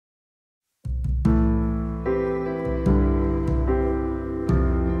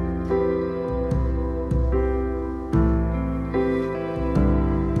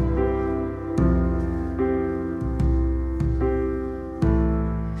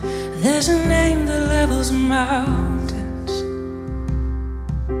There's a name that levels mountains,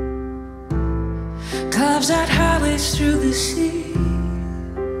 carves out highways through the sea.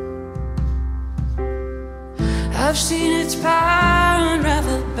 I've seen its power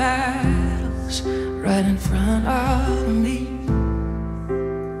unravel battles right in front of me.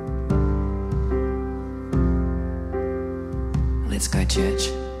 Let's go,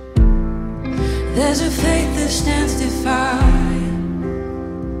 church. There's a faith that stands defiant,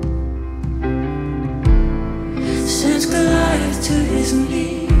 sends Goliath to his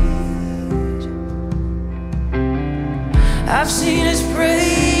knees. I've seen his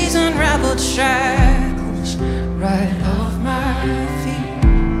praise unraveled shackles right off my feet.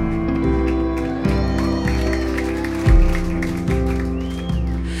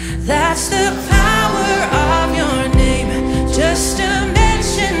 That's the power of your name. Just a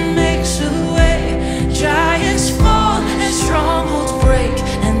mention makes a way. Giants fall and strongholds break,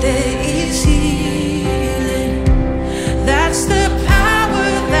 and there is healing. That's the power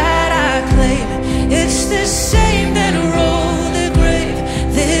that I claim. It's the same that rolled the grave.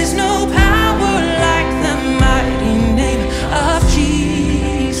 There's no power like the mighty name of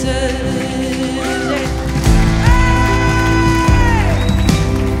Jesus.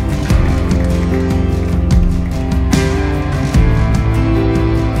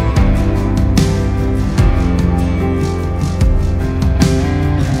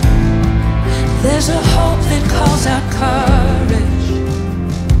 There's a hope that calls out courage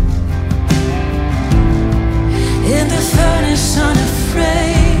in the furnace,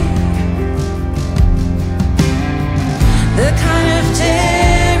 unafraid. The kind of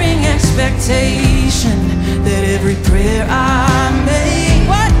daring expectation that every prayer I make,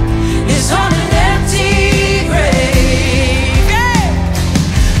 what, is on an empty grave. Yeah.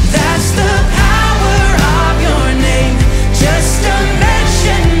 That's the power of your name. Just a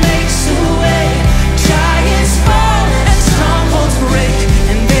mention makes a way. Giants fall and strongholds break,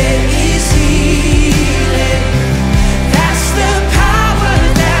 and there is healing. That's the power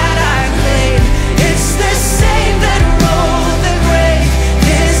that I claim. It's the same that rolled the grave.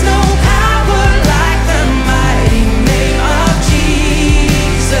 There's no power like the mighty name of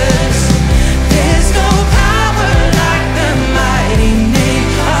Jesus. There's no power like the mighty name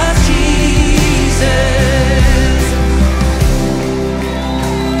of Jesus.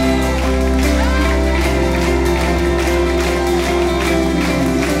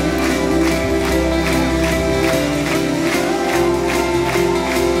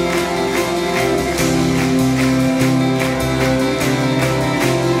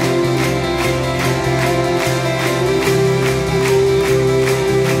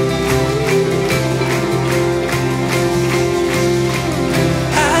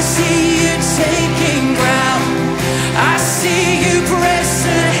 I see you taking ground. I see you press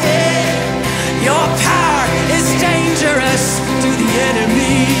ahead. Your power is dangerous.